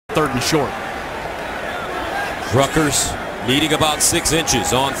Third and short. Rutgers needing about 6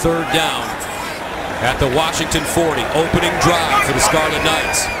 inches on third down at the Washington 40. Opening drive for the Scarlet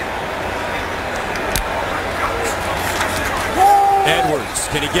Knights. Edwards,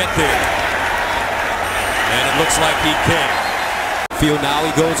 can he get there? And it looks like he can. Field now,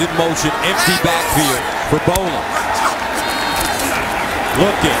 he goes in motion. Empty backfield for Boland.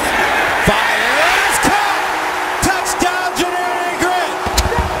 Looking. Fires. Caught. Touchdown, Janarian Grant.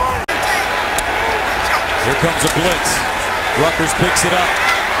 Here comes a blitz. Rutgers picks it up.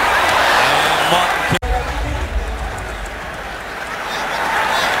 And Martin.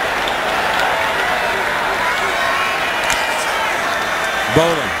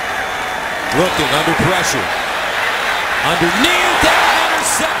 Boland looking under pressure. Underneath and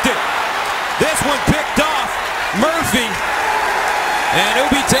intercepted. This one picked off Murphy. And it'll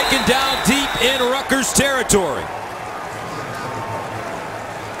be taken down deep in Rutgers territory.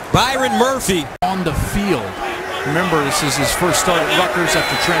 Byron Murphy On the field. Remember, this is his first start at Rutgers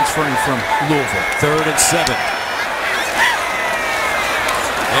after transferring from Louisville. 3rd and 7.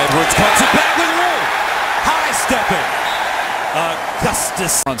 Edwards cuts it back with room. High stepping.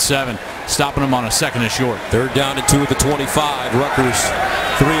 Augustus. On 7, stopping him on a 2nd and short. 3rd down and 2 at the 25. Rutgers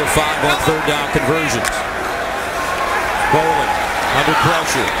 3 of 5 on 3rd down conversions. Boland under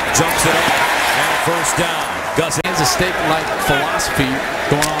pressure, jumps it up, and 1st down. Gus has a State-like philosophy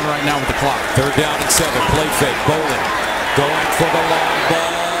going on right now with the clock. 3rd down and 7. Play fake. Boland going for the long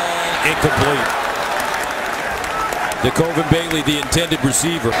ball. Incomplete. DeCoven Bailey, the intended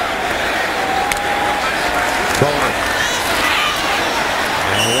receiver. Boland.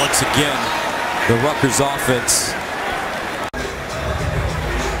 And once again, the Rutgers offense.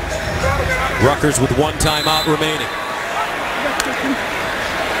 Rutgers with 1 timeout remaining.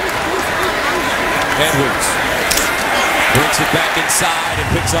 Edwards brings it back inside and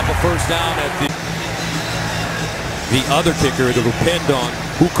picks up a 1st down at the other kicker. It'll depend on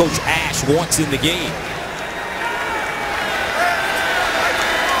who Coach Ash wants in the game.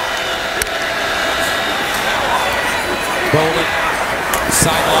 Boland,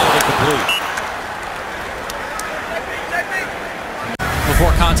 sideline incomplete.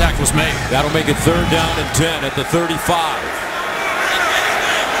 Before contact was made. That'll make it 3rd down and 10 at the 35.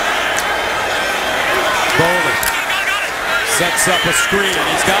 Boland sets up a screen.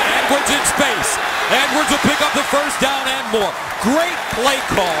 He's got Edwards in space. Edwards will pick up the 1st down and more. Great play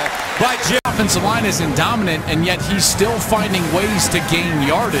call by Jim. Offensive line isn't dominant, and yet he's still finding ways to gain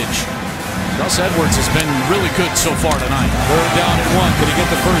yardage. Gus Edwards has been really good so far tonight. 3rd down and 1. Can he get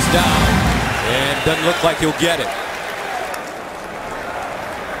the 1st down? And doesn't look like he'll get it.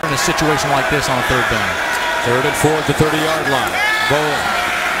 In a situation like this on a 3rd down. 3rd and 4 at the 30-yard line. Boland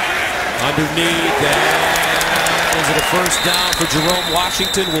underneath, and is it a 1st down for Jerome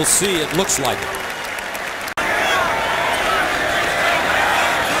Washington? We'll see. It looks like it.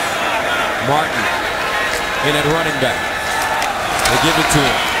 Martin in at running back. They give it to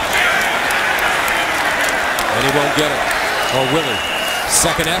him. And he won't get it. Or will he?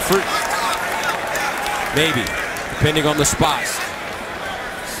 2nd effort? Maybe, depending on the spot.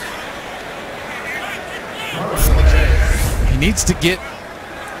 He needs to get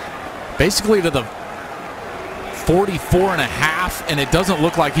basically to the 44 and a half, and it doesn't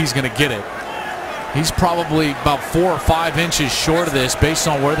look like he's going to get it. He's probably about 4 or 5 inches short of this based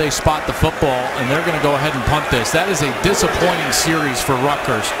on where they spot the football, and they're going to go ahead and punt this. That is a disappointing series for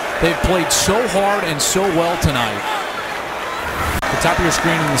Rutgers. They've played so hard and so well tonight. The top of your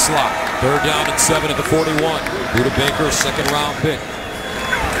screen in the slot. 3rd down and 7 at the 41. Buda Baker, 2nd round pick.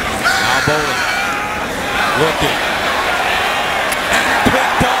 Now Boland looking. And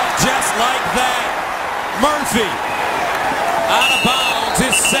picked off just like that. Murphy out of bounds,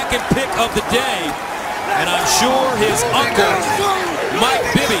 his 2nd pick of the day. And I'm sure his uncle, Mike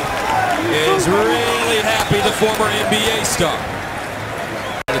Bibby, is really happy, the former NBA star.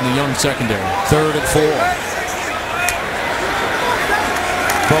 In the young secondary. 3rd and 4.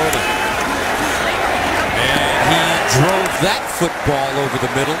 Boland. And he drove that football over the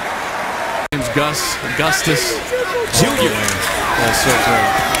middle. James Augustus Jr. That's so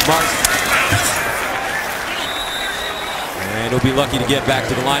great. Martin. And he'll be lucky to get back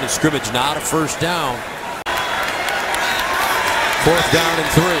to the line of scrimmage. Not a 1st down. 4th down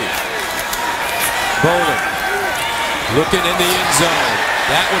and 3. Boland looking in the end zone.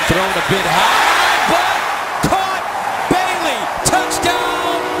 That one thrown a bit high, but caught. Bailey,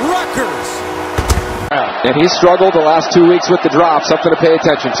 touchdown, Rutgers. And he's struggled the last 2 weeks with the drop, something to pay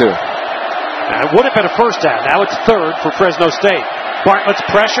attention to. It would have been a 1st down. Now it's 3rd for Fresno State. Bartlett's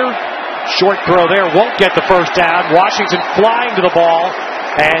pressure, short throw there, won't get the 1st down. Washington flying to the ball,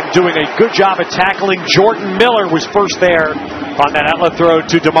 and doing a good job at tackling. Jordan Miller was first there on that outlet throw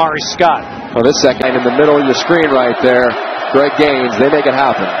to Damari Scott. Well, this second in the middle of your screen right there, Greg Gaines, they make it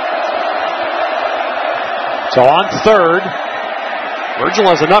happen. So on third, Virgil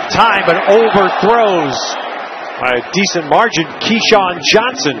has enough time, but overthrows by a decent margin. Keyshawn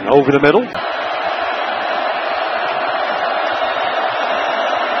Johnson over the middle.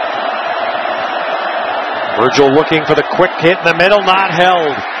 Virgil looking for the quick hit in the middle, not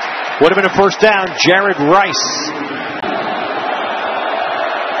held. Would have been a first down. Jared Rice.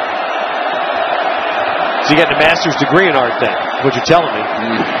 So you getting a master's degree in art then? What you're telling me?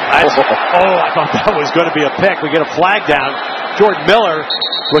 I thought that was going to be a pick. We get a flag down. Jordan Miller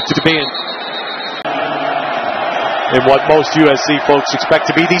looks to be in what most USC folks expect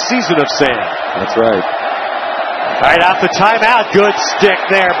to be the season of sand. That's right. Right off the timeout. Good stick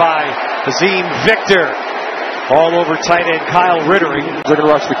there by Azim Victor. All over tight end Kyle Rittering. They're going to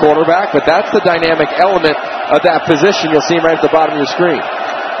rush the quarterback, but that's the dynamic element of that position. You'll see him right at the bottom of your screen.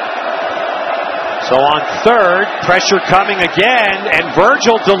 So on third, pressure coming again, and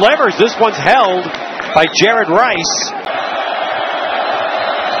Virgil delivers. This one's held by Jared Rice.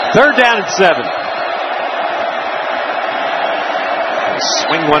 Third down and 7.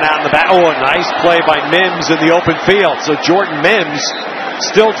 Swing one out in the back. Oh, a nice play by Mims in the open field. So Jordan Mims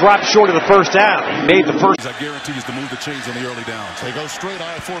still dropped short of the first down. He made the first. That guarantees to move the chains on the early downs. They go straight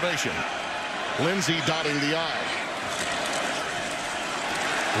I formation. Lindsey dotting the I.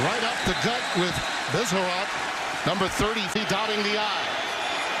 Right up the gut with Bizharat. Number 30 dotting the I.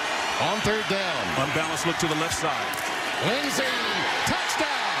 On third down. Unbalanced look to the left side. Lindsey,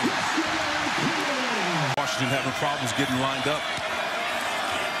 touchdown. Washington having problems getting lined up.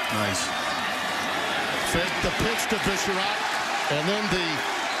 Nice. Fake the pitch to Bizharat. And then the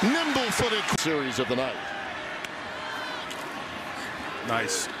nimble-footed series of the night.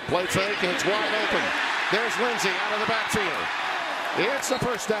 Nice. Play fake, and it's wide open. There's Lindsey out of the backfield. It's a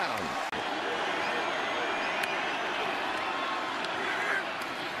first down.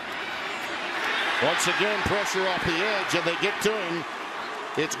 Once again, pressure off the edge, and they get to him.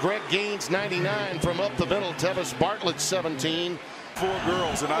 It's Greg Gaines, 99, from up the middle. Tevis Bartlett, 17. 4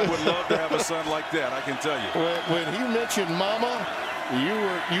 girls, and I would love to have a son like that, I can tell you. When he mentioned mama, you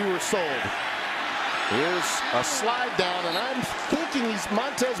were sold. Here's a slide down, and I'm thinking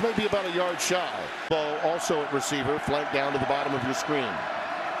Montez may be about a yard shy. Ball also at receiver, flank down to the bottom of your screen.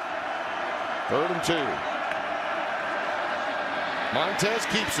 3rd and 2. Montez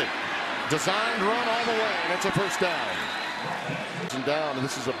keeps it. Designed run all the way, and it's a first down. And down, and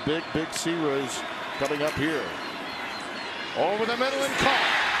this is a big C-Rays coming up here. Over the middle and caught.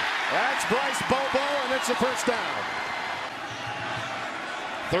 That's Bryce Bobo, and it's a first down.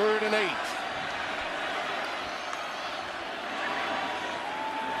 3rd and 8.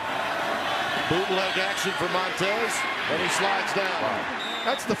 Bootleg action for Montez, and he slides down. Wow.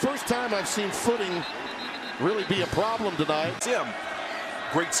 That's the first time I've seen footing really be a problem tonight. Tim,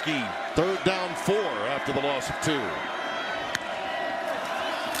 great scheme. 3rd down 4 after the loss of 2.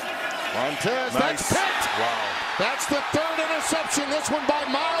 Montez, nice. That's picked. Wow. That's the 3rd interception. This one by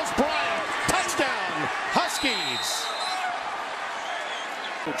Miles Bryant. Touchdown, Huskies.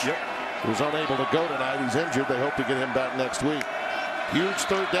 Yep. He was unable to go tonight. He's injured. They hope to get him back next week. Huge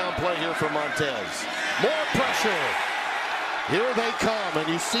 3rd down play here for Montez. More pressure. Here they come, and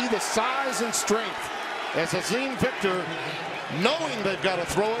you see the size and strength as Azim Victor, knowing they've got to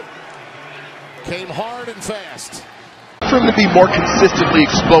throw it, came hard and fast. For him to be more consistently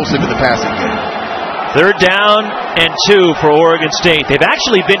explosive in the passing game. 3rd down and 2 for Oregon State. They've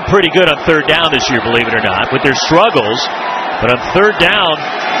actually been pretty good on 3rd down this year, believe it or not, with their struggles. But on 3rd down,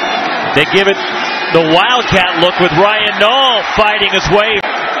 they give it the Wildcat look with Ryan Nall fighting his way.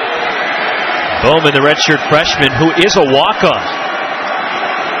 Bowman, the redshirt freshman, who is a walk-on,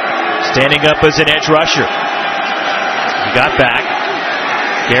 standing up as an edge rusher. He got back.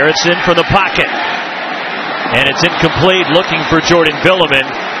 Garrettson from the pocket. And it's incomplete, looking for Jordan Villeman.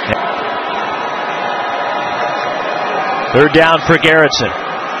 3rd down for Garrettson.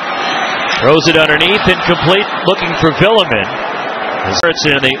 Throws it underneath, incomplete, looking for Villeman.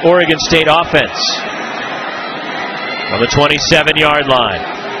 Garrettson in the Oregon State offense on the 27-yard line.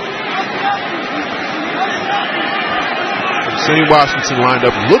 Seen Washington lined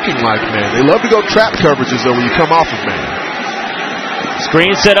up looking like man. They love to go trap coverages though when you come off of man.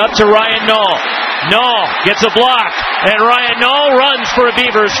 Screen set up to Ryan Nall. Nall gets a block, and Ryan Nall runs for a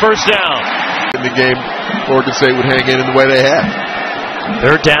Beavers first down. In the game, Oregon State would hang in the way they had.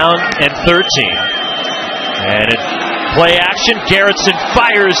 3rd down and 13. And it play action. Garrettson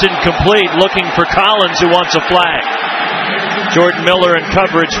fires incomplete, looking for Collins, who wants a flag. Jordan Miller in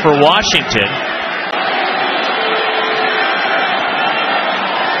coverage for Washington.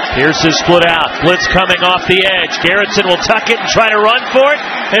 Pierce is split out. Blitz coming off the edge. Garrettson will tuck it and try to run for it,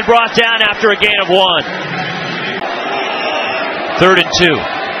 and brought down after a gain of 1. 3rd and 2.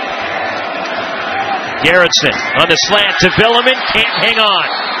 Garrettson on the slant to Villeman. Can't hang on.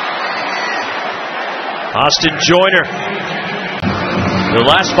 Austin Joyner. The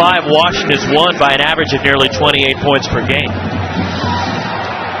last 5 Washington has won by an average of nearly 28 points per game.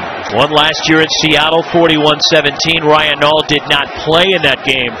 Won last year at Seattle, 41-17. Ryan Nall did not play in that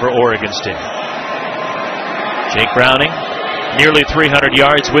game for Oregon State. Jake Browning, nearly 300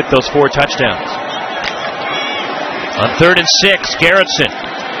 yards with those 4 touchdowns. On 3rd and 6, Garrettson,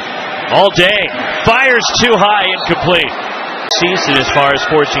 all day, fires too high, incomplete. Season as far as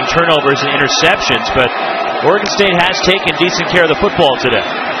forcing turnovers and interceptions, but Oregon State has taken decent care of the football today.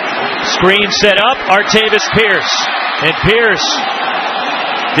 Screen set up, Artavis Pierce. And Pierce,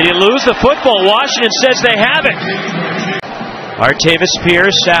 did he lose the football? Washington says they have it. Artavis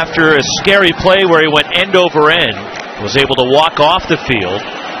Pierce, after a scary play where he went end over end, was able to walk off the field.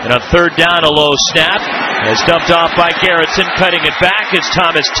 And on 3rd down, a low snap is dumped off by Garrettson. Cutting it back is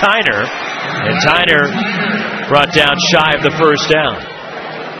Thomas Tyner. And Tyner brought down shy of the 1st down.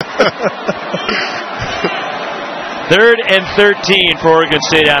 3rd and 13 for Oregon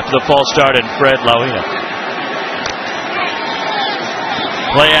State after the false start and Fred Lawina.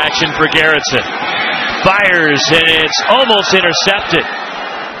 Play action for Garrettson. Fires, and it's almost intercepted.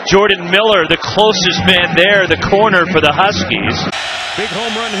 Jordan Miller, the closest man there, the corner for the Huskies. Big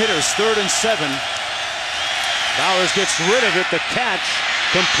home run hitters, 3rd and 7. Bowers gets rid of it. The catch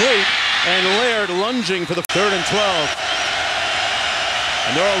complete, and Laird lunging for the 3rd and 12.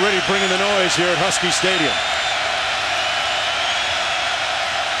 And they're already bringing the noise here at Husky Stadium.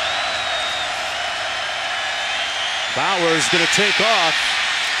 Bowers going to take off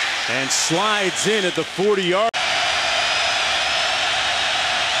and slides in at the 40-yard.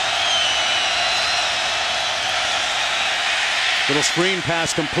 Little screen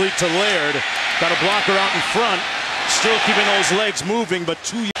pass complete to Laird. Got a blocker out in front. Still keeping those legs moving, but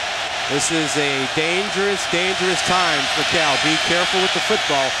 2 yards. This is a dangerous, dangerous time for Cal. Be careful with the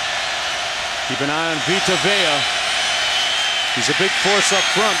football. Keep an eye on Vita Vea. He's a big force up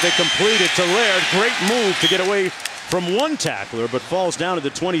front. They complete it to Laird. Great move to get away from one tackler, but falls down to the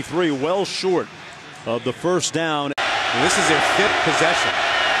 23, well short of the 1st down. And this is their 5th possession.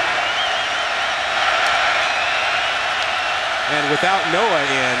 And without Noah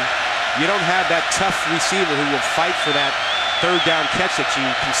in, you don't have that tough receiver who will fight for that 3rd down catch that you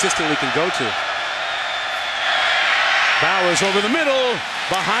consistently can go to. Bowers over the middle,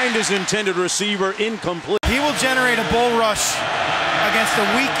 behind his intended receiver, incomplete. He will generate a bull rush against a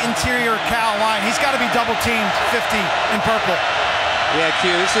weak interior Cal line. He's got to be double teamed 50 in purple. Yeah, Q,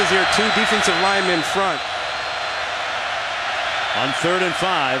 this is your 2 defensive linemen front. On 3rd and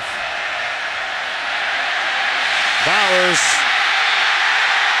 5. Bowers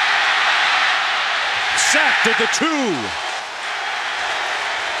sacked at the 2.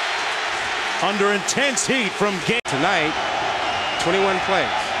 Under intense heat from game. Tonight, 21 plays,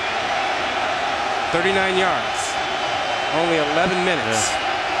 39 yards, only 11 minutes.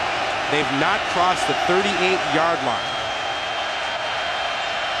 Yeah. They've not crossed the 38-yard line.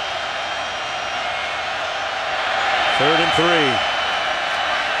 Third and 3.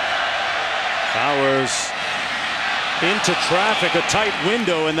 Bowers into traffic, a tight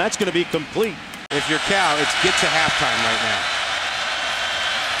window, and that's going to be complete. If you're Cal, it's get to halftime right now.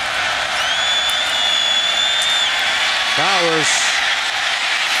 Bowers,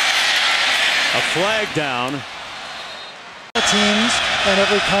 a flag down. Teams and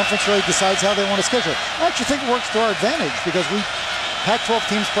every conference really decides how they want to schedule. I actually think it works to our advantage because Pac-12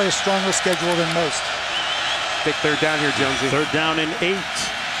 teams play a stronger schedule than most. Big 3rd down here, Jonesy. 3rd down and 8.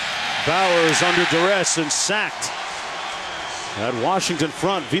 Bowers under duress and sacked. At Washington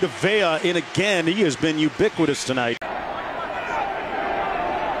front, Vita Vea in again. He has been ubiquitous tonight.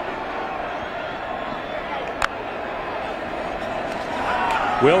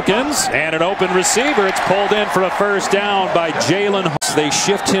 Wilkins and an open receiver. It's pulled in for a 1st down by Jalen. They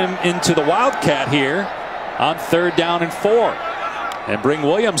shift him into the Wildcat here on 3rd down and 4. And bring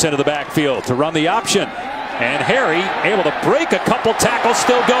Williams into the backfield to run the option. And Harry able to break a couple tackles,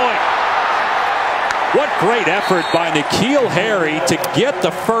 still going. What great effort by N'Keal Harry to get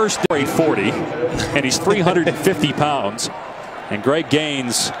the first 40. And he's 350 pounds. And Greg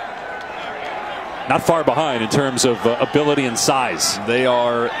Gaines not far behind in terms of ability and size. They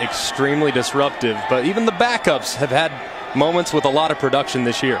are extremely disruptive, but even the backups have had moments with a lot of production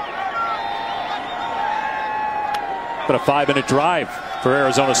this year. But a 5-minute drive for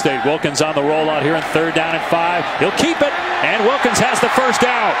Arizona State. Wilkins on the rollout here in 3rd down and 5. He'll keep it, and Wilkins has the first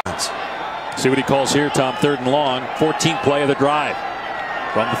down. See what he calls here, Tom. 3rd and long. 14th play of the drive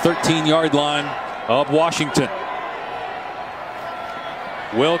from the 13-yard line of Washington.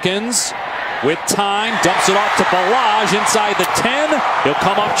 Wilkins with time, dumps it off to Balaj inside the 10. He'll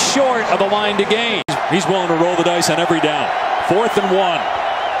come up short of the line to gain. He's willing to roll the dice on every down. 4th and 1.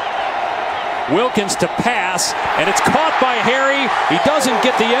 Wilkins to pass, and it's caught by Harry. He doesn't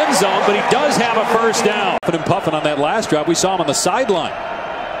get the end zone, but he does have a first down. Put him puffing on that last drive. We saw him on the sideline.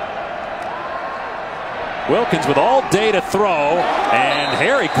 Wilkins with all day to throw, and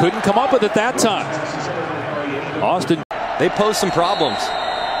Harry couldn't come up with it that time. Austin. They pose some problems.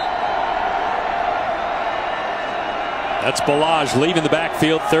 That's Balaj leaving the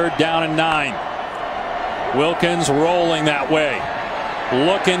backfield, 3rd down and 9. Wilkins rolling that way.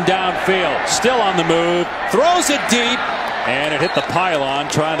 Looking downfield, still on the move, throws it deep, and it hit the pylon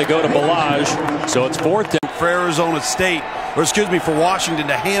trying to go to Balaj. So it's 4th down. For Arizona State, or excuse me, for Washington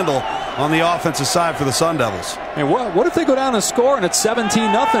to handle on the offensive side for the Sun Devils. And what if they go down and score and it's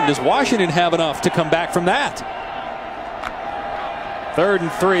 17-0? Does Washington have enough to come back from that? 3rd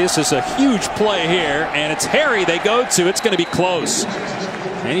and 3. This is a huge play here, and it's Harry they go to. It's going to be close.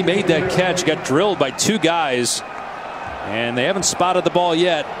 And he made that catch, got drilled by 2 guys, and they haven't spotted the ball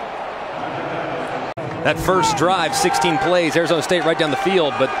yet. That first drive, 16 plays, Arizona State right down the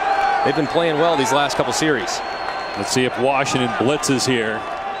field, but they've been playing well these last couple series. Let's see if Washington blitzes here.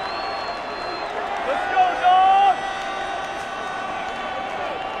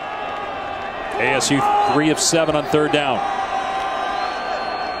 ASU 3 of 7 on 3rd down.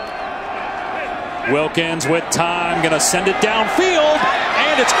 Wilkins with time, gonna send it downfield,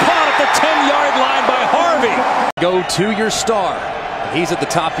 and it's caught at the 10-yard line by Harvey. Go to your star. He's at the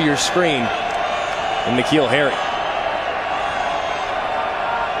top of your screen, and N'Keal Harry.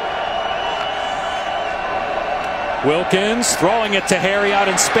 Wilkins throwing it to Harry out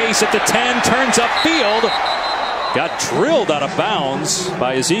in space at the 10, turns upfield. Got drilled out of bounds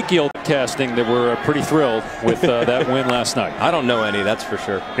by Ezekiel. Casting that we're pretty thrilled with that win last night. I don't know any, that's for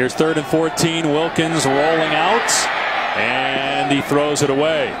sure. Here's 3rd and 14. Wilkins rolling out, and he throws it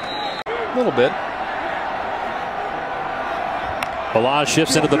away. A little bit. Balaj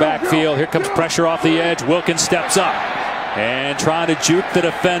shifts into the backfield. Here comes pressure off the edge. Wilkins steps up and trying to juke the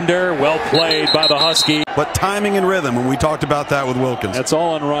defender. Well played by the Husky. But timing and rhythm, when we talked about that with Wilkins. That's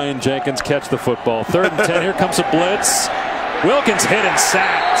all on Ryan Jenkins. Catch the football. 3rd and 10. Here comes a blitz. Wilkins hit and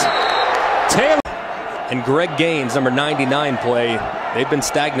sacked. Taylor. And Greg Gaines, number 99 play. They've been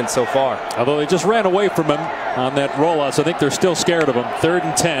stagnant so far. Although they just ran away from him on that rollout, so I think they're still scared of him. 3rd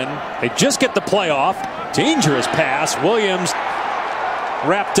and 10. They just get the play off. Dangerous pass. Williams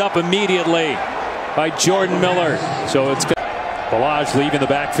wrapped up immediately by Jordan Miller. So it's Balaj leaving the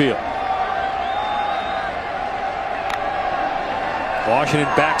backfield. Washington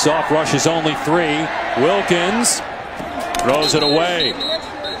backs off, rushes only 3. Wilkins throws it away.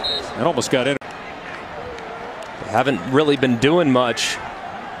 It almost got in. Haven't really been doing much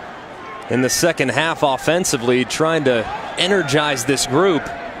in the second half offensively, trying to energize this group.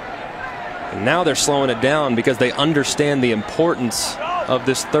 And now they're slowing it down because they understand the importance of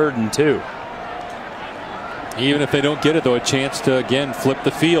this 3rd and 2. Even if they don't get it, though, a chance to again flip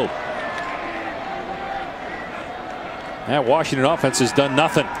the field. That Washington offense has done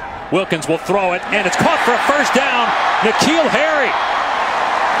nothing. Wilkins will throw it, and it's caught for a first down. N'Keal Harry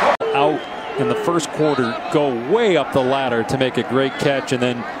out in the first quarter, go way up the ladder to make a great catch, and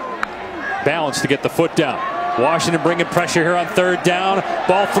then balance to get the foot down. Washington bringing pressure here on 3rd down.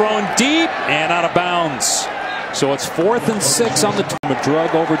 Ball thrown deep and out of bounds. So it's 4th and 6 on the team. A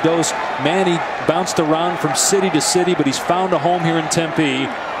drug overdose. Manny bounced around from city to city, but he's found a home here in Tempe.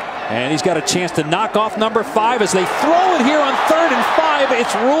 And he's got a chance to knock off number 5 as they throw it here on 3rd and 5.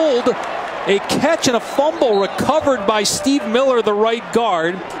 It's ruled a catch and a fumble recovered by Steve Miller, the right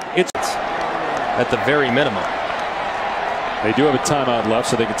guard. It's at the very minimum. They do have a timeout left,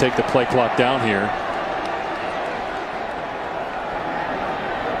 so they can take the play clock down here.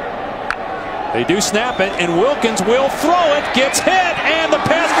 They do snap it, and Wilkins will throw it, gets hit, and the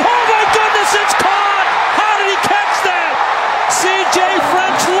pass. Oh my goodness, it's caught! How did he catch that? C.J.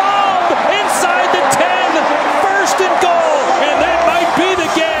 French lob inside the 10, 1st and goal, and that might be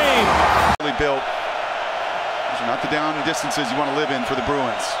the game. Really built. Those are not the down distances you want to live in for the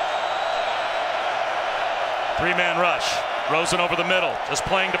Bruins. 3-man rush. Rosen over the middle, just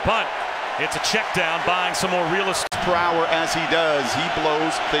playing to punt. It's a check down, buying some more real estate. Per hour as he does, he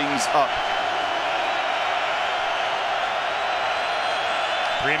blows things up.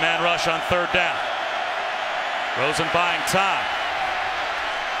 3-man rush on 3rd down. Rosen buying time.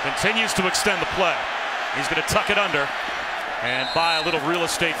 Continues to extend the play. He's going to tuck it under and buy a little real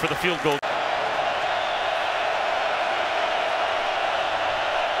estate for the field goal.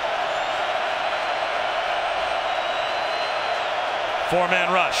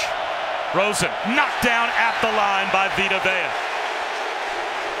 Four-man rush. Rosen knocked down at the line by Vita Vea.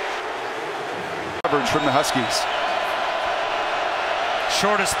 Coverage from the Huskies.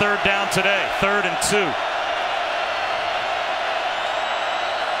 Shortest third down today, 3rd and 2.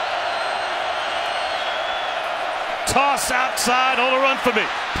 Toss outside, hold a run for me.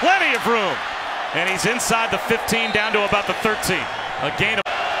 Plenty of room. And he's inside the 15 down to about the 13. A gain of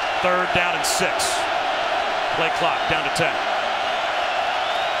 3rd down and 6. Play clock down to 10.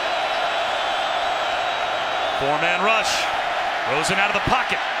 Four-man rush. Rosen out of the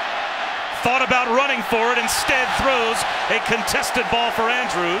pocket. Thought about running for it, instead throws a contested ball for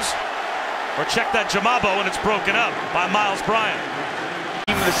Andrews. Or check that Jamabo, and it's broken up by Miles Bryant.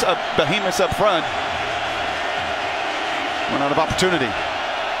 Behemoths up front. Run out of opportunity.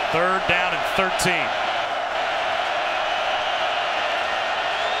 3rd down and 13.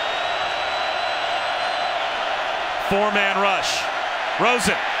 Four-man rush.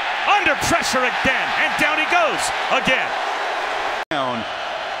 Rosen under pressure again, and down he goes again. Down.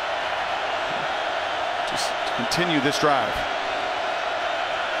 Just continue this drive.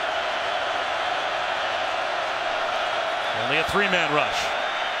 Only a 3-man rush.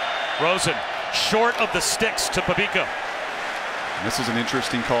 Rosen short of the sticks to Pabico. This is an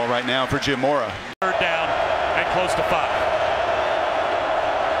interesting call right now for Jim Mora. 3rd down and close to 5.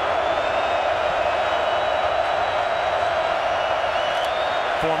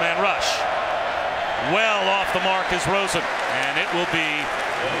 Four-man rush. Well off the mark is Rosen, and it will be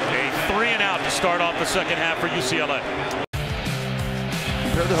a 3-and-out to start off the second half for UCLA.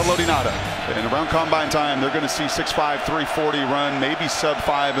 Compared to Haloti-Ngata, and around combine time, they're going to see 6'5", 340 run, maybe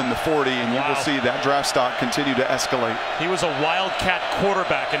sub-5 in the 40, and you will see that draft stock continue to escalate. He was a Wildcat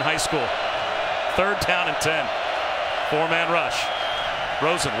quarterback in high school. 3rd down and 10. Four-man rush.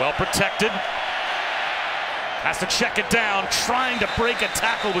 Rosen well protected. Has to check it down. Trying to break a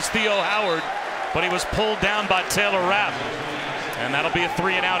tackle was Theo Howard, but he was pulled down by Taylor Rapp. And that'll be a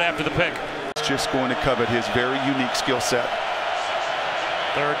 3-and-out after the pick. It's just going to covet his very unique skill set.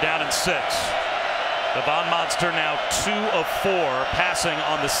 3rd down and 6. Devon Monster now 2 of 4 passing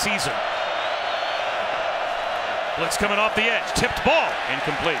on the season. Blitz coming off the edge. Tipped ball.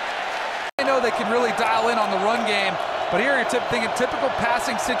 Incomplete. They know they can really dial in on the run game, but here you're thinking typical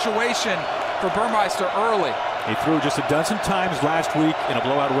passing situation for Burmeister early. He threw just a dozen times last week in a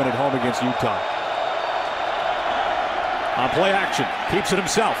blowout win at home against Utah. On play action, keeps it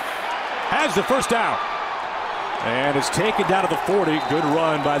himself. Has the first down. And is taken down to the 40. Good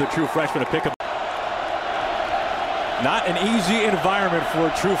run by the true freshman to pick up. Not an easy environment for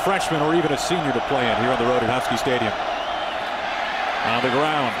a true freshman or even a senior to play in here on the road at Husky Stadium. On the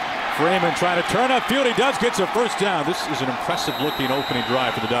ground, Freeman trying to turn upfield. He does, gets a first down. This is an impressive looking opening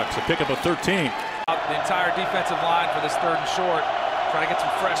drive for the Ducks. A pick up of 13. The entire defensive line for this 3rd and short. Try to get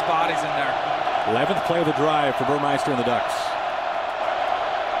some fresh bodies in there. 11th play of the drive for Burmeister and the Ducks.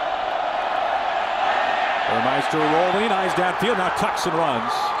 Burmeister rolling, eyes downfield, now tucks and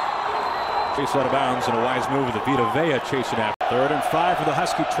runs. Chase out of bounds and a wise move with the Vita Vea chasing after. 3rd and 5 for the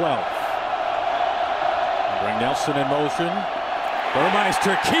Husky 12. Bring Nelson in motion.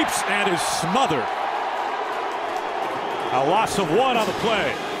 Burmeister keeps and is smothered. A loss of 1 on the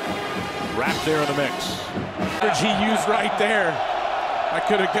play. Wrapped there in the mix. He used right there. I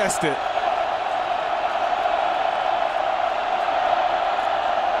could have guessed it.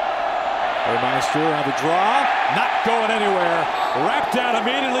 Burmeister on the draw, not going anywhere. Wrapped down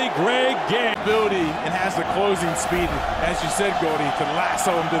immediately, Greg Gay. Ability and has the closing speed, as you said, Goldie, to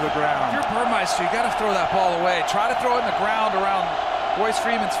lasso him to the ground. If you're Burmeister, you got to throw that ball away. Try to throw it in the ground around Royce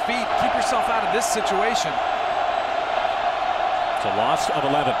Freeman's feet. Keep yourself out of this situation. It's a loss of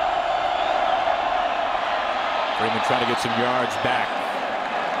 11. Freeman trying to get some yards back.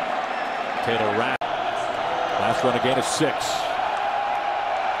 Taylor Rapp. Last run again is 6.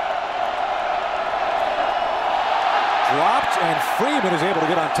 Dropped, and Freeman is able to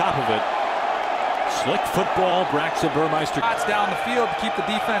get on top of it. Slick football, Braxton Burmeister. Shots down the field to keep the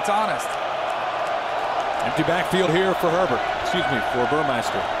defense honest. Empty backfield here for Herbert. Excuse me, for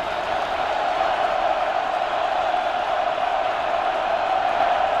Burmeister.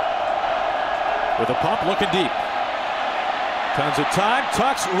 With a pump, looking deep. Tons of time,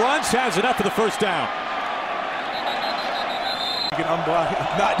 tucks, runs, has enough for the first down. You can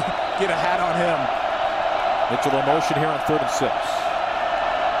not get a hat on him. Mitchell in motion here on 3rd and 6.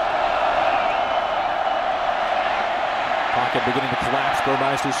 Pocket beginning to collapse.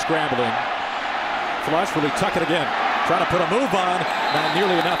 Burmeister scrambling. Flush, will he tuck it again? Trying to put a move on. Not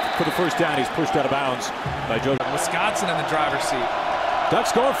nearly enough for the first down. He's pushed out of bounds by Joe. Wisconsin in the driver's seat. Ducks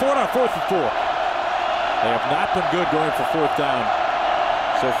going for it on 4th and 4. They have not been good going for 4th down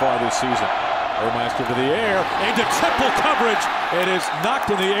so far this season. Burmeister to the air, into triple coverage. It is knocked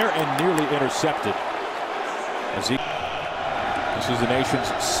in the air and nearly intercepted. This is the nation's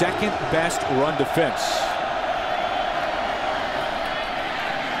second best run defense.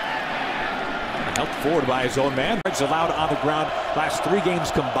 Helped forward by his own man. It's allowed on the ground last 3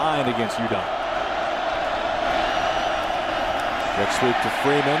 games combined against UW. Jet sweep to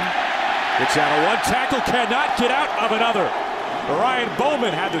Freeman. Gets out of one tackle, cannot get out of another. Ryan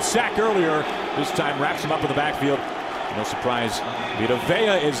Bowman had the sack earlier. This time wraps him up in the backfield. No surprise, Vita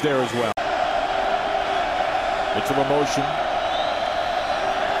Vea is there as well. Mitchell in motion.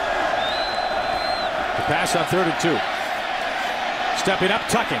 The pass on 3rd and 2. Stepping up,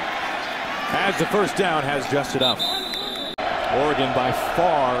 tucking. Has the first down, has just enough. Oregon by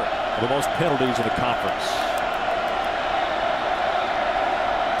far the most penalties in the conference.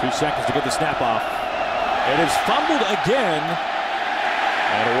 2 seconds to get the snap off. It is fumbled again.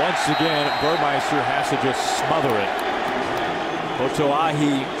 And once again, Burmeister has to just smother it.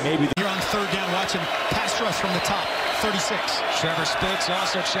 Otoahi maybe. You're on 3rd down, watching pass rush from the top. 36. Trevor Spitz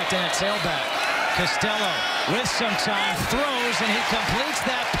also checked in at tailback. Costello with some time throws, and he completes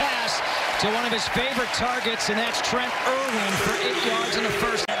that pass to one of his favorite targets, and that's Trent Irwin for 8 yards in the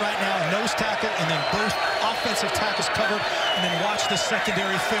first. Right now, nose tackle, and then both offensive tackles covered, and then watch the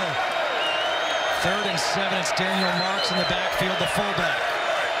secondary fill. 3rd and 7, it's Daniel Marks in the backfield, the fullback.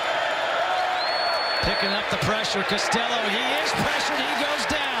 Picking up the pressure, Costello, he is pressured, he goes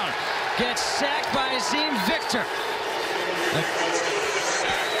down. Gets sacked by Azim Victor.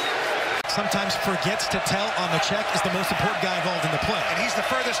 Sometimes forgets to tell on the check is the most important guy involved in the play. And he's the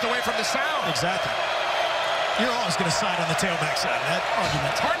furthest away from the sound. Exactly. You're always going to side on the tailback side of that argument.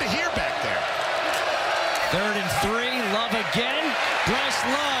 It's hard to hear back there. 3rd and 3, Love again. Bryce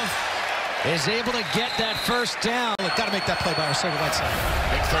Love is able to get that first down. Look, got to make that play by Arcega Whiteside.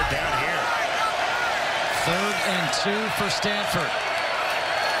 Big 3rd down here. 3rd and 2 for Stanford.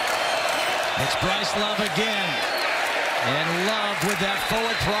 It's Bryce Love again. And Love, with that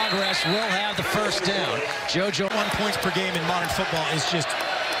forward progress, will have the first down. JoJo. 1 points per game in modern football is just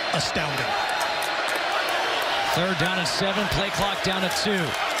astounding. 3rd down and 7, play clock down to 2.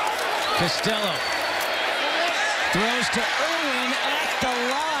 Costello throws to Irwin at the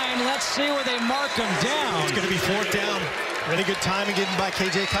line. Let's see where they mark him down. It's going to be 4th down. Really good timing given by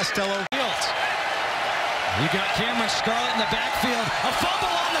KJ Costello. You got Cameron Scarlett in the backfield. A fumble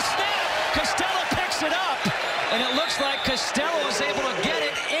on the snap. Costello picks it up. And it looks like Costello is able to get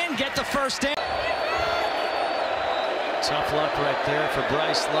it and get the first down. Tough luck right there for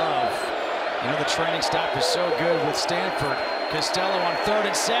Bryce Love. You know, the training stop is so good with Stanford. Costello on 3rd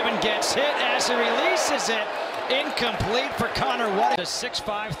and 7 gets hit as he releases it. Incomplete for Connor White. The 6'5",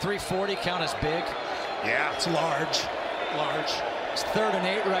 340 count is big. Yeah, it's large. Large. It's 3rd and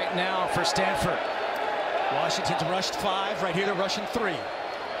 8 right now for Stanford. Washington's rushed 5. Right here they're rushing 3.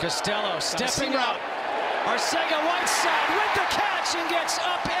 Costello stepping up. Arcega Whiteside with the catch and gets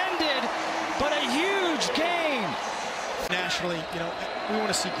upended, but a huge gain. Nationally, you know, we want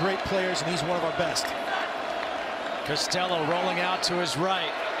to see great players, and he's one of our best. Costello rolling out to his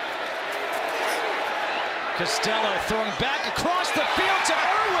right. Costello throwing back across the field to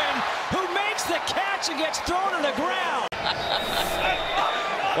Irwin, who makes the catch and gets thrown on the ground.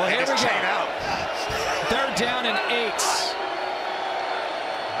 Well, here we go. 3rd down and 8.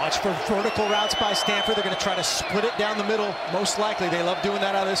 Watch for vertical routes by Stanford. They're going to try to split it down the middle. Most likely, they love doing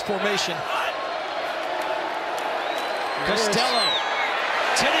that out of this formation. Costello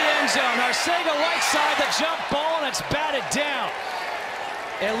to the end zone. Arcega Whiteside, the jump ball, and it's batted down.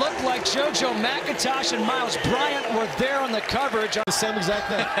 It looked like JoJo McIntosh and Miles Bryant were there on the coverage. The same exact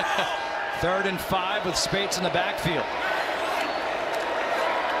thing. 3rd and 5 with Spates in the backfield.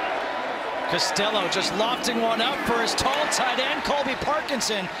 Costello just lofting one up for his tall tight end, Colby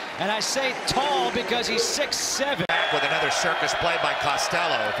Parkinson. And I say tall because he's 6'7". Back with another circus play by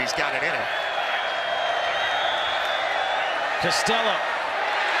Costello, if he's got it in him. Costello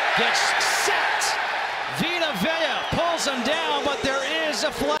gets sacked. Vita Vea pulls him down, but there is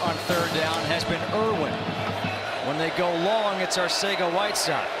a flag. On 3rd down has been Irwin. When they go long, it's Arcega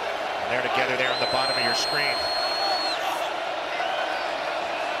Whiteside. They're together there on the bottom of your screen.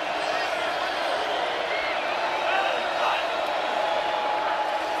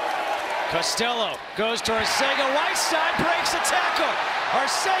 Costello goes to Arcega Whiteside, breaks a tackle.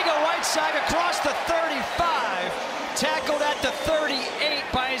 Arcega Whiteside across the 35 tackled at the 38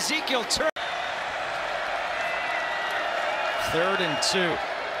 by Ezekiel Turner. 3rd and 2.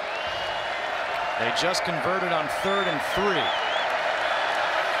 They just converted on 3rd and 3.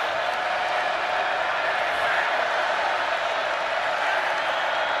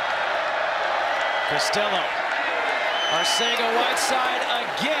 Costello. Arcega-Whiteside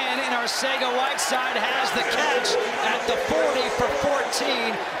again, and Arcega-Whiteside has the catch at the 40 for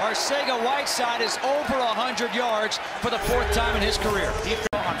 14. Arcega-Whiteside is over 100 yards for the 4th time in his career.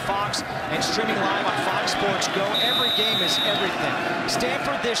 On Fox and streaming live on Fox Sports Go. Every game is everything.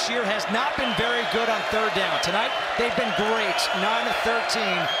 Stanford this year has not been very good on 3rd down. Tonight, they've been great, 9 of 13,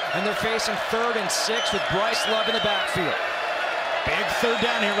 and they're facing 3rd and 6 with Bryce Love in the backfield. Big 3rd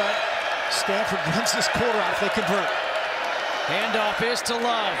down here, but Stanford runs this quarter out if they convert. Handoff is to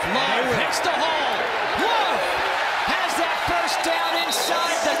Love. Love hits the hole. Love has that first down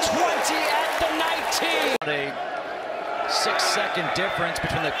inside the 20 at the 19. A 6-second difference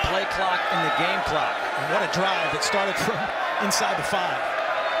between the play clock and the game clock. And what a drive that started from inside the 5.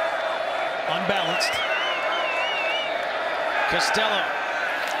 Unbalanced. Costello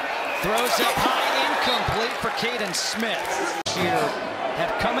throws up high, incomplete for Caden Smith. Here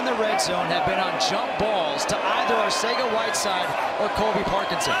have come in the red zone, have been on jump balls to either Arcega-Whiteside or Colby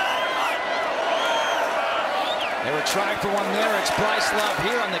Parkinson. They were trying for one there. It's Bryce Love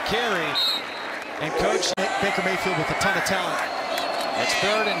here on the carry. And Coach Baker Mayfield with a ton of talent. It's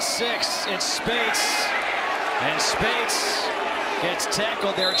 3rd and 6. It's Spates. And Spates gets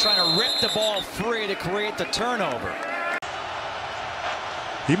tackled. They're trying to rip the ball free to create the turnover.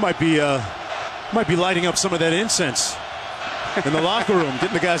 He might be lighting up some of that incense in the locker room,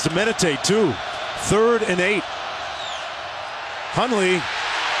 getting the guys to meditate too. 3rd and 8. Hundley,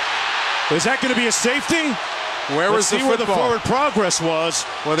 is that going to be a safety? Where was the football? Where the forward progress was.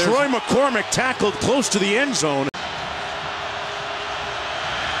 Well, Troy McCormick tackled close to the end zone.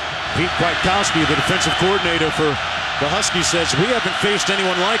 Pete Kwiatkowski, the defensive coordinator for the Huskies, says we haven't faced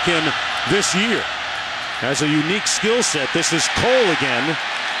anyone like him this year. Has a unique skill set. This is Cole again,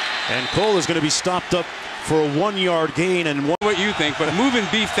 and Cole is going to be stopped up for a 1-yard gain. And what you think, but moving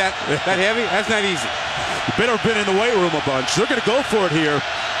beef that heavy, that's not easy. You've been in the weight room a bunch. They're going to go for it here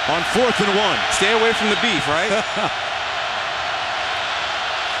on 4th and 1. Stay away from the beef, right?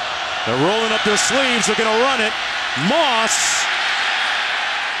 They're rolling up their sleeves. They're going to run it. Moss.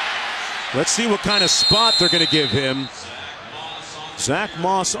 Let's see what kind of spot they're going to give him. Zach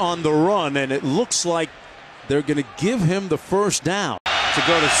Moss on the run, and it looks like they're going to give him the first down. To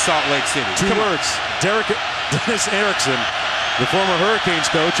go to Salt Lake City. 2 words. Dennis Erickson, the former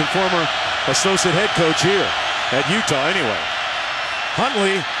Hurricanes coach and former associate head coach here at Utah anyway.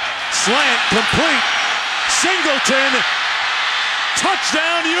 Huntley, slant, complete. Singleton,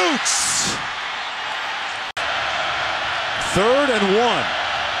 touchdown Utes. 3rd and 1.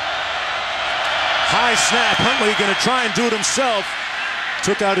 High snap. Huntley going to try and do it himself.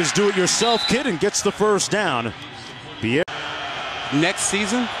 Took out his do-it-yourself kit and gets the first down. Next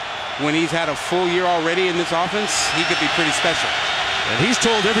season, when he's had a full year already in this offense, he could be pretty special. And he's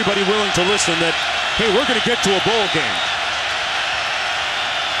told everybody willing to listen that, hey, we're going to get to a bowl game.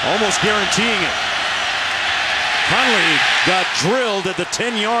 Almost guaranteeing it. Huntley got drilled at the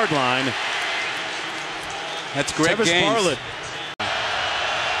 10-yard line. That's Greg Tevis Gaines. Bartlett.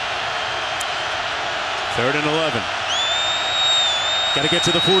 3rd and 11. Got to get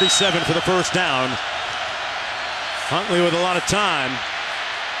to the 47 for the first down. Huntley with a lot of time.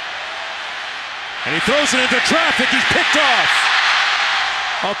 And he throws it into traffic. He's picked off.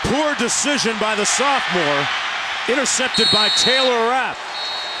 A poor decision by the sophomore. Intercepted by Taylor Rapp.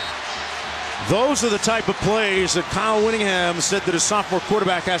 Those are the type of plays that Kyle Whittingham said that his sophomore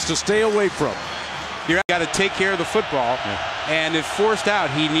quarterback has to stay away from. You got to take care of the football, and if forced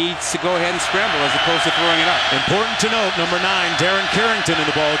out, he needs to go ahead and scramble as opposed to throwing it up. Important to note, number 9, Darren Carrington in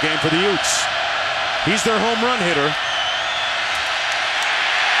the ball game for the Utes. He's their home run hitter.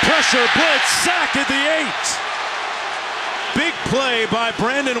 Pressure, blitz, sack at the 8. Big play by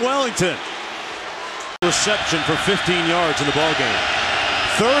Brandon Wellington. Reception for 15 yards in the ball game.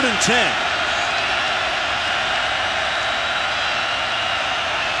 3rd and 10.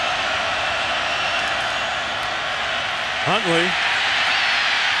 Huntley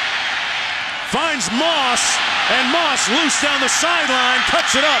finds Moss, and Moss loose down the sideline,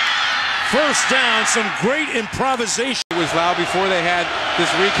 cuts it up. First down, some great improvisation. It was loud before they had this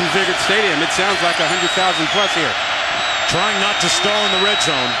reconfigured stadium. It sounds like 100,000 plus here. Trying not to stall in the red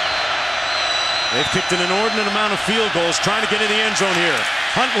zone. They've kicked an inordinate amount of field goals, trying to get in the end zone here.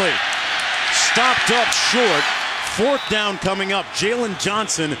 Huntley stopped up short. 4th down coming up. Jalen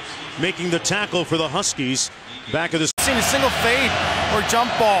Johnson making the tackle for the Huskies. back of this. Seen a single fade or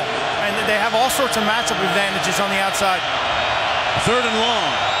jump ball, and they have all sorts of matchup advantages on the outside. 3rd and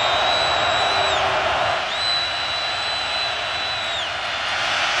long.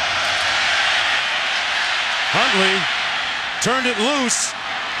 Huntley turned it loose.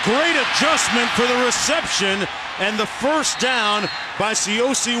 Great adjustment for the reception and the first down by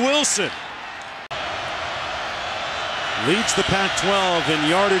CSMD Wilson. Leads the Pac-12 in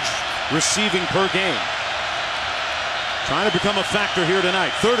yardage receiving per game. Trying to become a factor here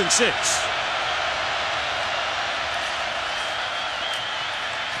tonight. 3rd and 6.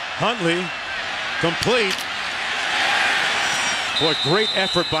 Huntley complete. Boy, great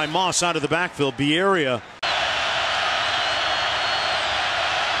effort by Moss out of the backfield. Bieria.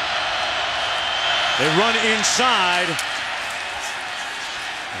 They run inside.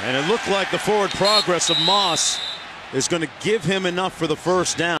 And it looked like the forward progress of Moss is going to give him enough for the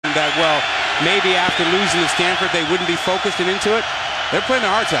first down. That, well, maybe after losing to Stanford, they wouldn't be focused and into it. They're playing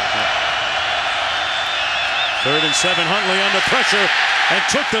their hearts out. 3rd and 7. Huntley under pressure and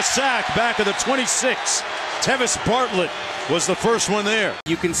took the sack back of the 26. Tevis Bartlett was the first one there.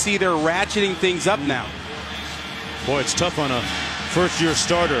 You can see they're ratcheting things up now. Boy, it's tough on a first-year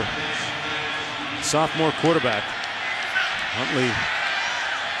starter. Sophomore quarterback. Huntley.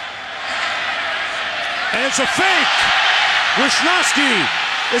 And it's a fake. Wisnowski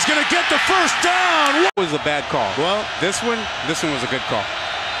is going to get the first down. It was a bad call. Well, this one was a good call.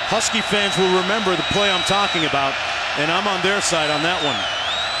 Husky fans will remember the play I'm talking about, and I'm on their side on that one.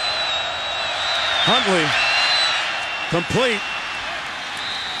 Huntley, complete.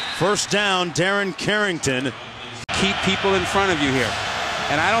 First down, Darren Carrington. Keep people in front of you here.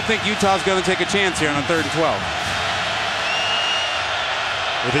 And I don't think Utah's going to take a chance here on 3rd and 12.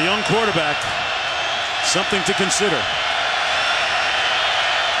 With a young quarterback, something to consider.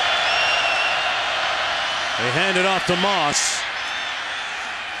 They hand it off to Moss.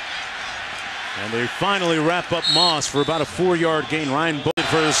 And they finally wrap up Moss for about a 4-yard gain. Ryan Bullitt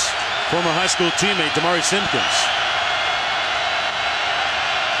for his former high school teammate, Damari Simpkins.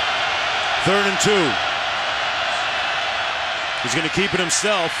 3rd and 2. He's going to keep it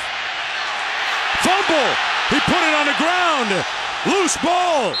himself. Fumble! He put it on the ground. Loose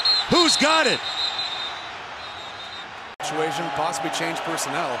ball. Who's got it? Situation, possibly change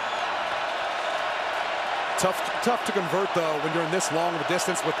personnel. Tough to convert, though, when you're in this long of a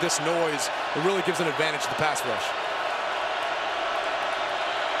distance with this noise. It really gives an advantage to the pass rush.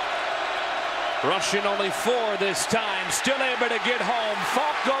 Rushing only 4 this time. Still able to get home.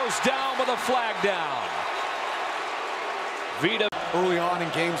 Falk goes down with a flag down. Vita. Early on in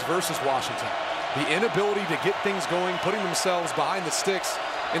games versus Washington, the inability to get things going, putting themselves behind the sticks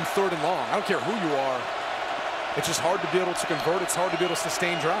in 3rd and long. I don't care who you are. It's just hard to be able to convert. It's hard to be able to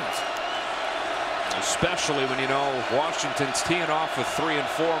sustain drives. Especially when you know Washington's teeing off with 3 and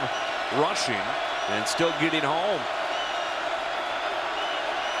 4 rushing and still getting home.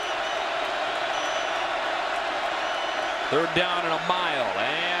 Third down and a mile,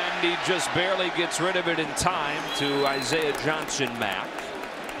 and he just barely gets rid of it in time to Isaiah Johnson-Mack.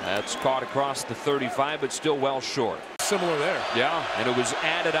 That's caught across the 35, but still well short. Similar there. Yeah, and it was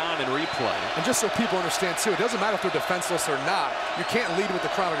added on in replay. And just so people understand, too, it doesn't matter if they're defenseless or not. You can't lead with the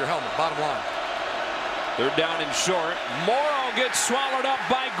crown of your helmet, bottom line. Third down and short. Morrow gets swallowed up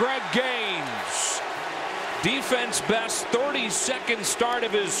by Greg Gaines. Defense best 32nd start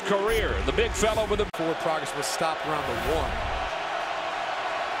of his career. The big fellow with the forward progress was stopped around the 1.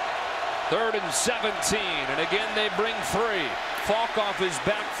 3rd and 17, and again they bring 3. Falk off his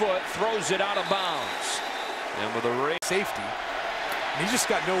back foot, throws it out of bounds. And with a safety, he just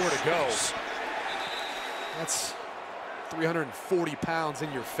got nowhere to go. That's 340 pounds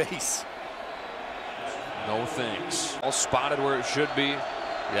in your face. No thanks. All spotted where it should be.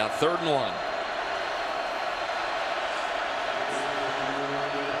 Yeah, 3rd and 1.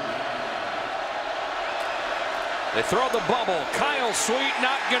 They throw the bubble. Kyle Sweet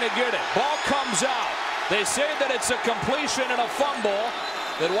not going to get it. Ball comes out. They say that it's a completion and a fumble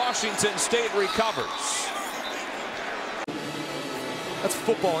that Washington State recovers. That's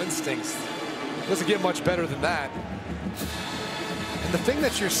football instincts. Doesn't get much better than that. And the thing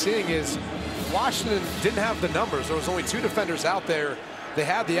that you're seeing is Washington didn't have the numbers. There was only 2 defenders out there. They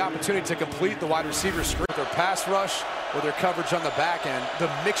had the opportunity to complete the wide receiver screen. Their pass rush or their coverage on the back end. The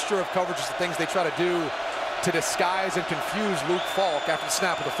mixture of coverages, the things they try to do to disguise and confuse Luke Falk after the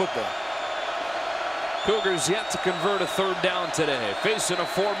snap of the football. Cougars yet to convert a 3rd down today, facing a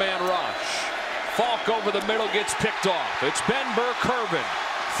 4-man rush. Falk over the middle gets picked off. It's Ben Burke-Kirven.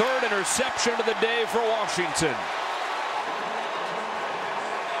 3rd interception of the day for Washington.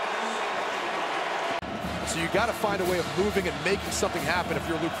 So you got to find a way of moving and making something happen if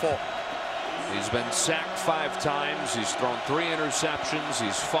you're Luke Falk. He's been sacked 5 times. He's thrown 3 interceptions.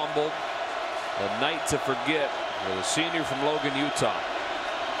 He's fumbled. A night to forget for the senior from Logan, Utah.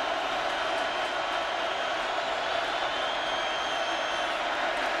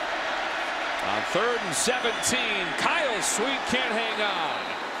 On 3rd and 17, Kyle Sweet can't hang on.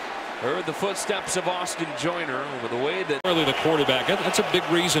 Heard the footsteps of Austin Joyner over the way that Early the quarterback. That's a big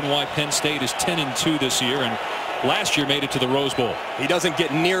reason why Penn State is 10-2 this year, and last year made it to the Rose Bowl. He doesn't get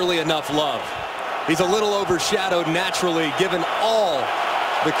nearly enough love. He's a little overshadowed naturally, given all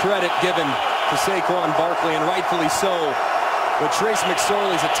the credit given to Saquon Barkley, and rightfully so. But Trace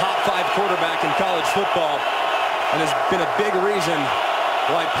McSorley is a top 5 quarterback in college football and has been a big reason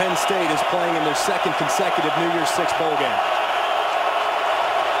why Penn State is playing in their 2nd consecutive New Year's Six bowl game.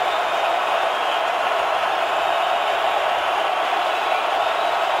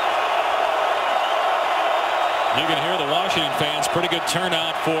 You can hear the Washington fans. Pretty good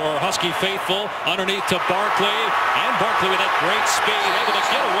turnout for Husky faithful. Underneath to Barkley. And Barkley with that great speed, able to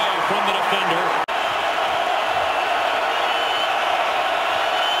get away from the defender.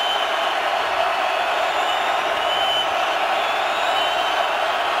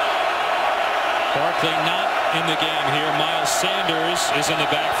 Barkley not in the game here. Miles Sanders is in the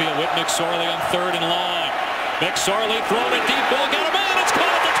backfield with McSorley on 3rd and long. McSorley throwing a deep ball. Got him in. It's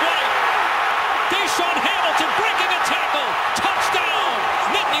caught at the 20. Deshaun Hamilton breaking a tackle. Touchdown,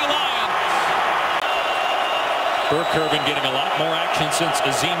 Nittany Lions. Burke-Irvin getting a lot more action since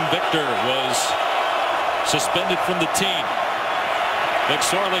Azim Victor was suspended from the team.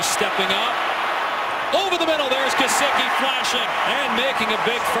 McSorley stepping up. Over the middle, there's Gesicki flashing and making a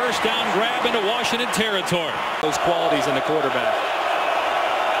big 1st down grab into Washington territory. Those qualities in the quarterback.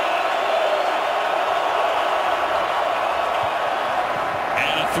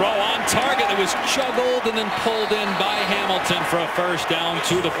 Throw on target that was juggled and then pulled in by Hamilton for a 1st down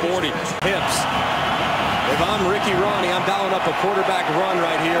to the 40. Hips. If I'm Ricky Ronnie, I'm dialing up a quarterback run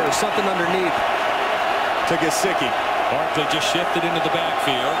right here or something underneath to Gesicki. Barkley just shifted into the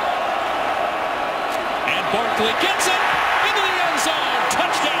backfield. And Barkley gets it into the end zone.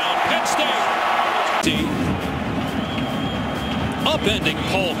 Touchdown, Penn State. Upending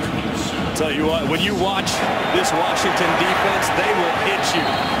Polk. Tell you what, when you watch this Washington defense, they will hit you.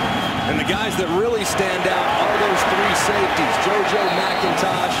 And the guys that really stand out are those 3 safeties. JoJo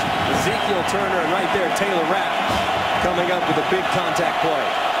McIntosh, Ezekiel Turner, and right there, Taylor Rapp coming up with a big contact play.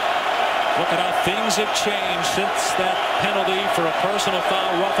 Look at how things have changed since that penalty for a personal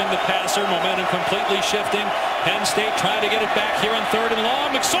foul, roughing the passer. Momentum completely shifting. Penn State trying to get it back here on 3rd and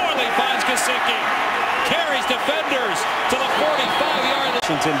long. McSorley finds Gesicki. Carries defenders to the 45-yard line.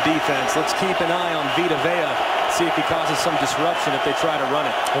 Washington defense. Let's keep an eye on Vita Vea. See if he causes some disruption if they try to run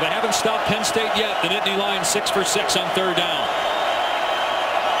it. Well, they haven't stopped Penn State yet. The Nittany Lions 6 for 6 on 3rd down.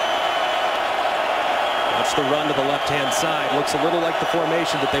 Watch the run to the left-hand side. Looks a little like the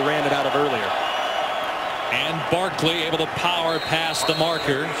formation that they ran it out of earlier. And Barkley able to power past the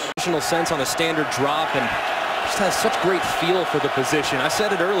marker. Additional sense on a standard drop and just has such great feel for the position. I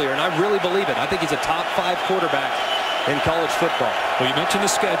said it earlier, and I really believe it. I think he's a top 5 quarterback in college football. Well, you mentioned the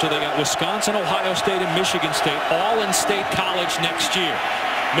schedule. They got Wisconsin, Ohio State, and Michigan State all in state college next year.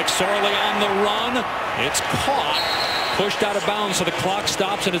 McSorley on the run. It's caught. Pushed out of bounds, so the clock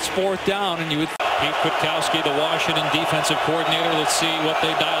stops and it's 4th down. And you would Pete Kwiatkowski, the Washington defensive coordinator. Let's see what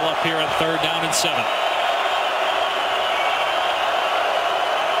they dial up here on 3rd down and 7.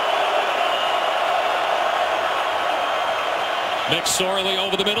 McSorley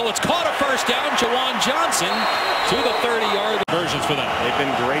over the middle. It's caught a 1st down. Jawan Johnson to the 30-yard versions for them. They've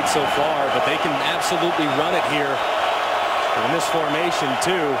been great so far, but they can absolutely run it here in this formation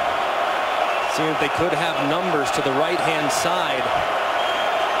too. Seeing if they could have numbers to the right-hand side.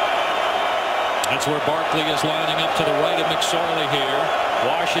 That's where Barkley is lining up to the right of McSorley here.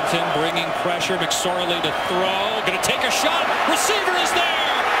 Washington bringing pressure. McSorley to throw. Going to take a shot. Receiver is there.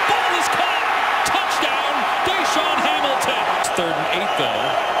 Ball is caught. Touchdown, Deshaun Hamilton. 3rd and 8 though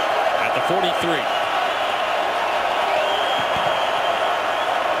at the 43.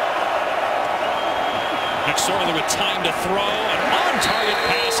 McSorley with time to throw. An on-target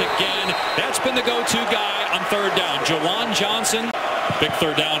pass again. That's been the go-to guy on 3rd down. Jawan Johnson. Big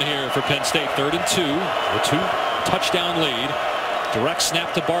 3rd down here for Penn State. 3rd and 2. A 2-touchdown lead. Direct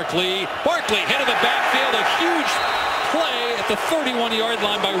snap to Barkley. Barkley hit in the backfield. A huge play at the 31-yard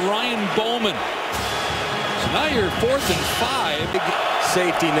line by Ryan Bowman. So now you're 4th and 5. Big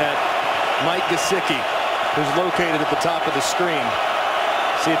safety net. Mike Gesicki, who's located at the top of the screen.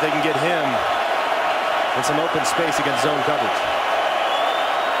 See if they can get him in some open space against zone coverage.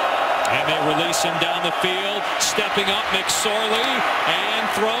 And they release him down the field. Stepping up, McSorley, and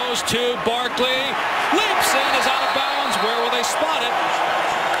throws to Barkley. Leaps in, is out of bounds. Where will they spot it?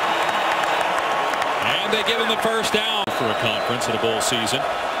 And they give him the first down for a conference at a bowl season.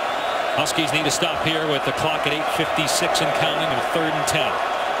 Huskies need to stop here with the clock at 8:56 and counting, and 3rd and 10.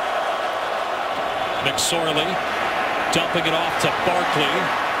 McSorley dumping it off to Barkley.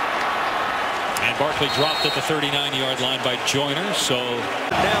 And Barkley dropped at the 39-yard line by Joyner. So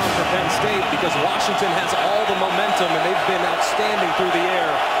down for Penn State because Washington has all the momentum and they've been outstanding through the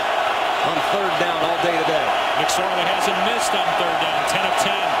air on 3rd down all day today. McSorley hasn't missed on 3rd down, 10 of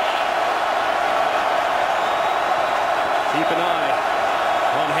 10. Keep an eye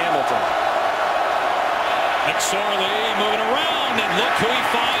on Hamilton. McSorley moving around, and look who he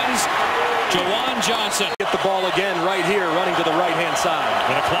finds. Jawan Johnson. Get the ball again right here, running to the right-hand side.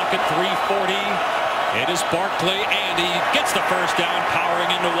 With a clock at 3:40, it is Barkley, and he gets the first down,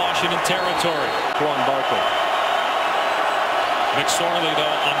 powering into Washington territory. Juan Barkley. McSorley,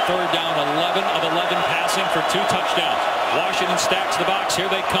 though, on 3rd down, 11 of 11 passing for 2 touchdowns. Washington stacks the box. Here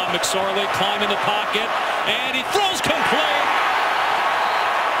they come. McSorley climbing the pocket, and he throws complete.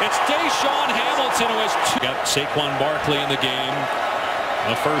 It's Deshaun Hamilton who has got Saquon Barkley in the game.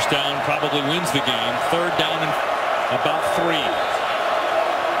 A first down probably wins the game. 3rd down and about 3.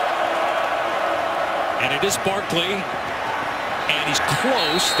 And it is Barkley, and he's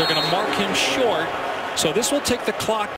close. They're going to mark him short. So this will take the clock